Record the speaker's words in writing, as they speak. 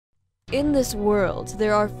In this world,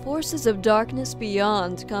 there are forces of darkness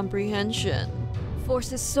beyond comprehension.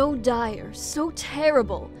 Forces so dire, so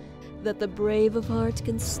terrible, that the brave of heart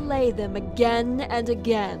can slay them again and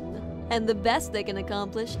again. And the best they can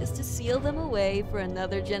accomplish is to seal them away for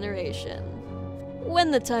another generation.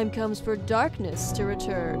 When the time comes for darkness to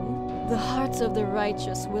return, the hearts of the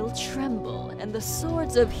righteous will tremble, and the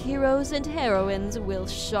swords of heroes and heroines will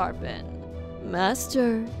sharpen.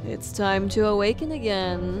 Master, it's time to awaken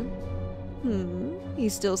again. He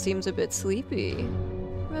still seems a bit sleepy.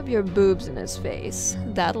 Rub your boobs in his face.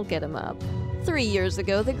 That'll get him up. 3 years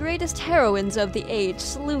ago, the greatest heroines of the age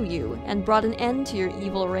slew you and brought an end to your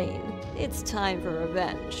evil reign. It's time for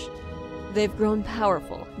revenge. They've grown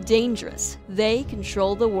powerful, dangerous. They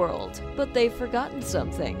control the world, but they've forgotten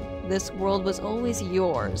something. This world was always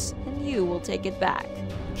yours, and you will take it back.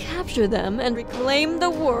 Capture them and reclaim the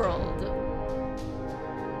world.